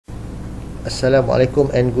Assalamualaikum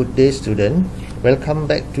and good day, student. Welcome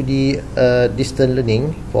back to the distant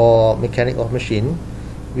learning for mechanic of machine.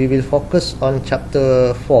 We will focus on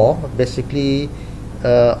chapter 4, basically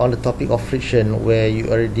on the topic of friction, where you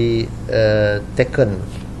already taken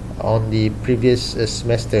on the previous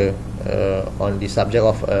semester on the subject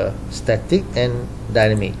of static and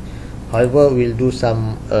dynamic. However, we'll do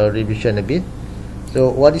some revision a bit. So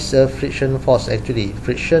what is a friction force actually?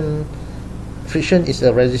 Friction is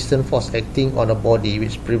a resistant force acting on a body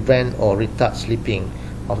which prevents or retards slipping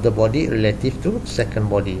of the body relative to second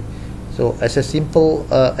body. So as a simple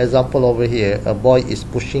example over here, a boy is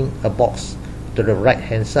pushing a box to the right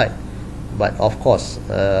hand side, but of course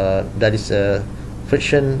that is a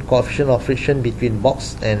coefficient of friction between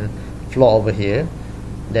box and floor over here.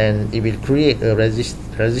 Then it will create a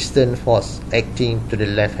resistant force acting to the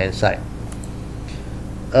left hand side.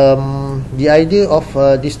 The idea of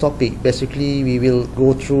this topic, basically we will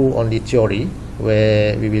go through on the theory,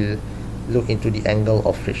 where we will look into the angle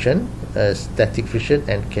of friction, static friction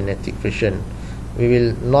and kinetic friction. We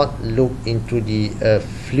will not look into the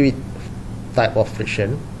fluid type of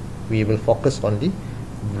friction. We will focus on the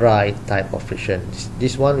dry type of friction.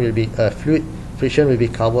 This one will be fluid friction will be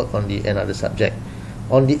covered on the another subject.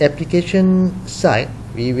 On the application side,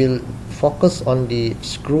 we will focus on the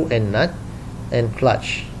screw and nut and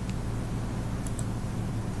clutch.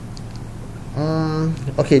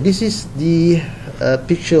 Okay, this is the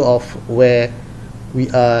picture of where we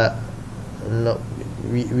are.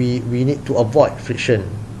 We need to avoid friction.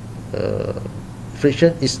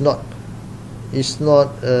 Friction is not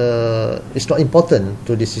important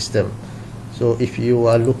to the system. So if you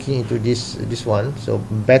are looking into this one, so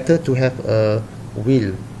better to have a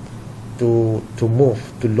wheel to move,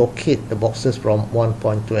 to locate the boxes from one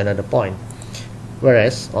point to another point.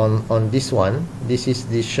 Whereas on this one, this is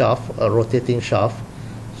the shaft, a rotating shaft.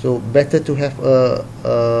 So better to have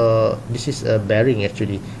this is a bearing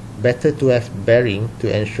actually. Better to have bearing to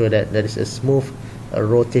ensure that there is a smooth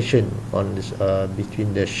rotation on this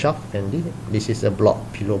between the shaft and this is a block,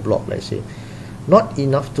 pillow block, let's say. Not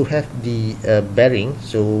enough to have the bearing,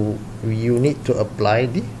 so you need to apply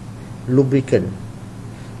the lubricant.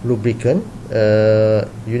 You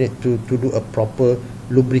need to do a proper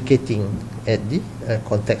lubricating at the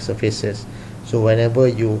contact surfaces. So whenever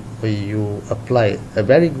you apply a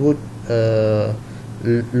very good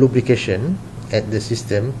lubrication at the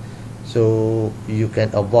system, so you can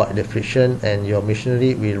avoid the friction and your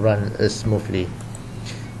machinery will run smoothly.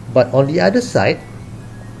 But on the other side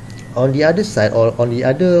or on the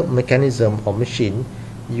other mechanism or machine,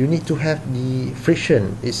 you need to have the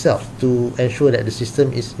friction itself to ensure that the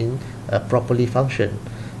system is in properly function.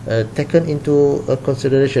 Taken into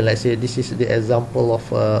consideration, let's say this is the example of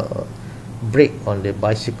brake on the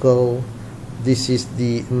bicycle, this is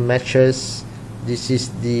the matches, this is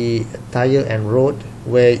the tire and road,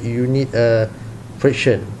 where you need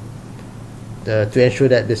friction to ensure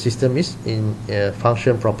that the system is in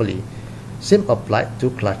function properly. Same applied to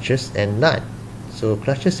clutches and nut. So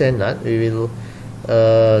clutches and nut, we will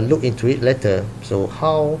look into it later. So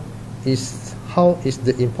how is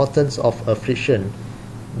the importance of friction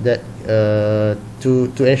that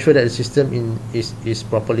to ensure that the system is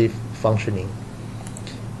properly functioning.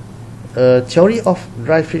 Theory of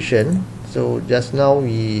dry friction. So just now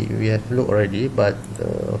we have looked already, but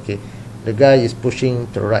okay, the guy is pushing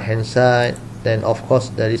to the right hand side, then of course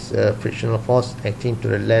there is a frictional force acting to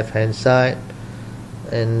the left hand side,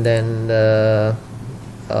 and then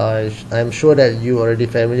I'm sure that you are already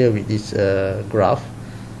familiar with this graph.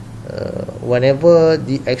 Whenever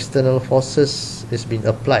the external forces is being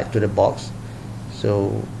applied to the box,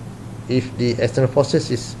 so if the external forces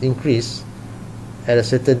is increased at a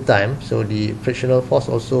certain time, so the frictional force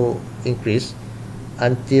also increase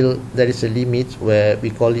until there is a limit where we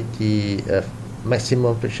call it the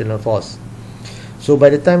maximum frictional force. So by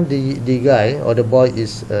the time the guy or the boy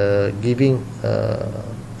is giving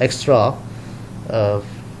extra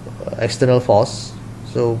external force,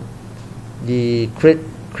 so the crate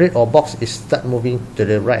or box is start moving to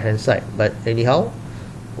the right hand side. But anyhow,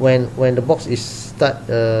 when the box is start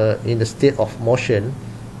in the state of motion,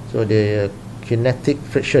 so the kinetic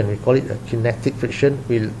friction, we call it a kinetic friction,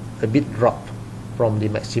 will a bit drop from the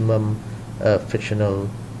maximum frictional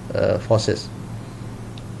forces.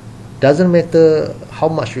 Doesn't matter how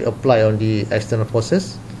much we apply on the external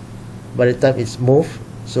forces, by the time it's moved,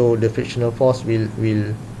 so the frictional force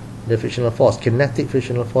kinetic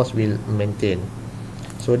frictional force will maintain.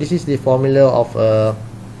 So this is the formula of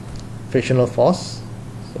frictional force.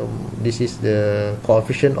 So this is the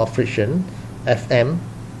coefficient of friction, Fm,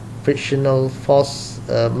 frictional force,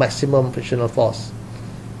 maximum frictional force.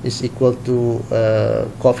 is equal to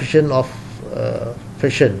coefficient of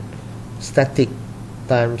friction, static,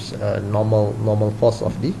 times normal force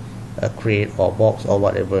of the crate or box or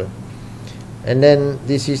whatever. And then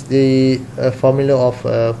this is the formula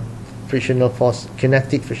of frictional force,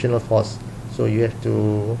 kinetic frictional force. So you have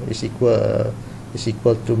to is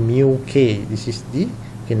equal to mu k. This is the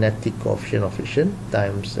kinetic coefficient of friction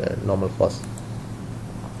times normal force.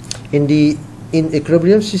 In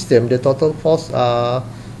equilibrium system, the total force are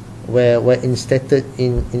where instated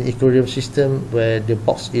in equilibrium system where the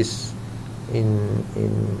box is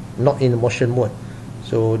not in motion mode.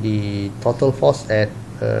 So the total force at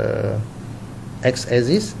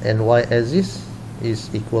x-axis and y-axis is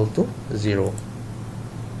equal to 0.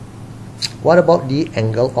 What about the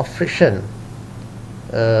angle of friction?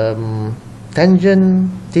 Tangent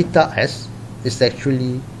theta s is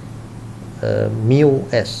actually mu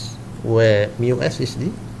s, where mu s is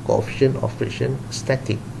the coefficient of friction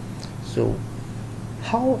static. So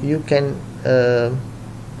how you can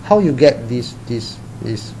how you get this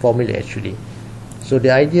formula actually? So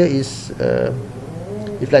the idea is,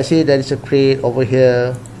 if let's say there is a crate over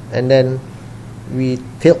here, and then we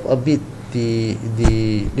tilt a bit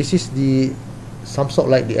this is the some sort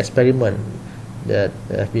like the experiment that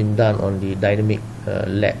have been done on the dynamic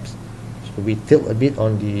labs. So we tilt a bit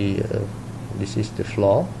on the this is the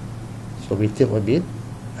floor, so we tilt a bit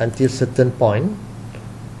until certain point.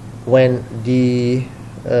 When the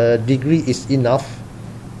degree is enough,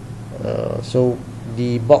 so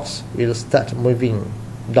the box will start moving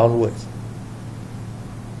downwards.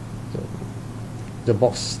 So the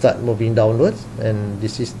box start moving downwards, and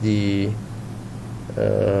this is the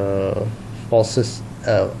forces,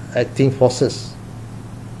 acting forces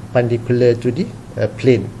perpendicular to the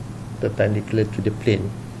plane, perpendicular to the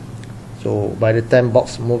plane. So by the time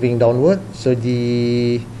box moving downward, so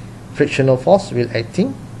the frictional force will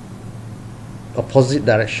acting opposite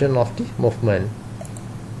direction of the movement.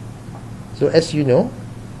 So as you know,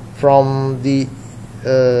 from the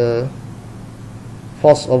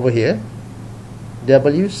force over here,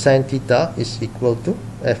 W sin theta is equal to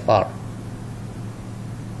Fr,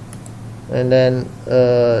 and then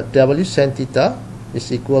W sin theta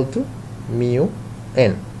is equal to mu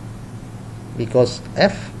n, because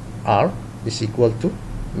Fr is equal to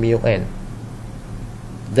mu n.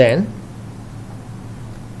 Then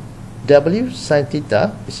W sin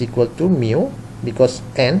theta is equal to mu, because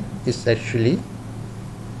n is actually,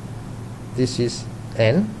 this is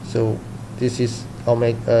n, so this is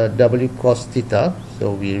omega W cos theta,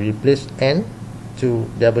 so we replace n to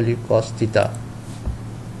W cos theta.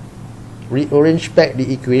 Rearrange back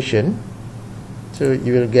the equation, so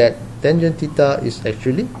you will get tangent theta is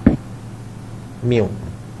actually mu.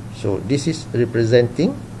 So this is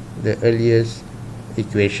representing the earliest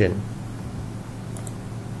equation.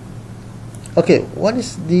 Okay, what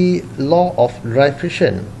is the law of dry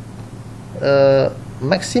friction?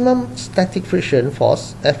 Maximum static friction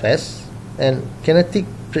force Fs and kinetic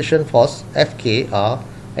friction force Fk are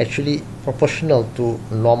actually proportional to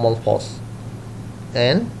normal force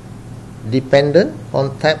and dependent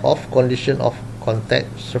on type of condition of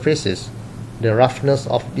contact surfaces, the roughness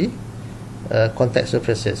of the contact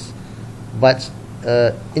surfaces, but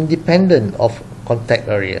independent of contact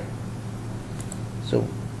area. So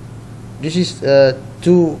this is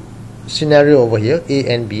two scenario over here,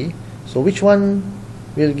 A and B. So which one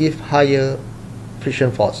will give higher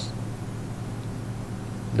friction force?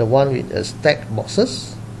 The one with stacked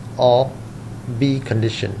boxes or B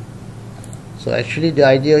condition? So actually the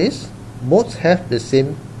idea is both have the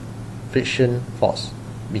same friction force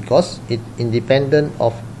because it independent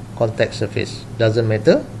of contact surface. Doesn't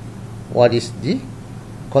matter what is the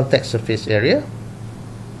contact surface area,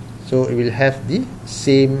 so it will have the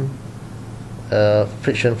same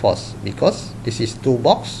friction force, because this is two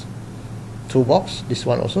box, this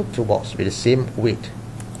one also two box with the same weight.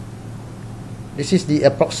 This is the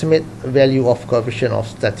approximate value of coefficient of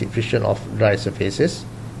static friction of dry surfaces.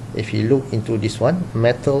 If you look into this one,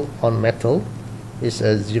 metal on metal is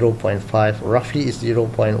a 0.5, roughly is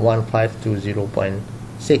 0.15 to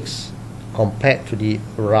 0.6 compared to the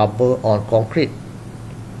rubber on concrete,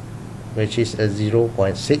 which is a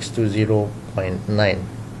 0.6 to 0.9.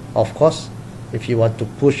 Of course, if you want to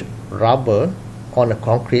push rubber on a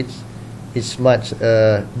concrete, it's much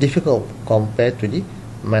difficult compared to the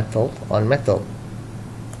metal on metal.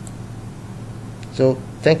 So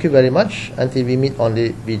thank you very much until we meet on the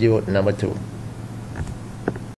video number 2.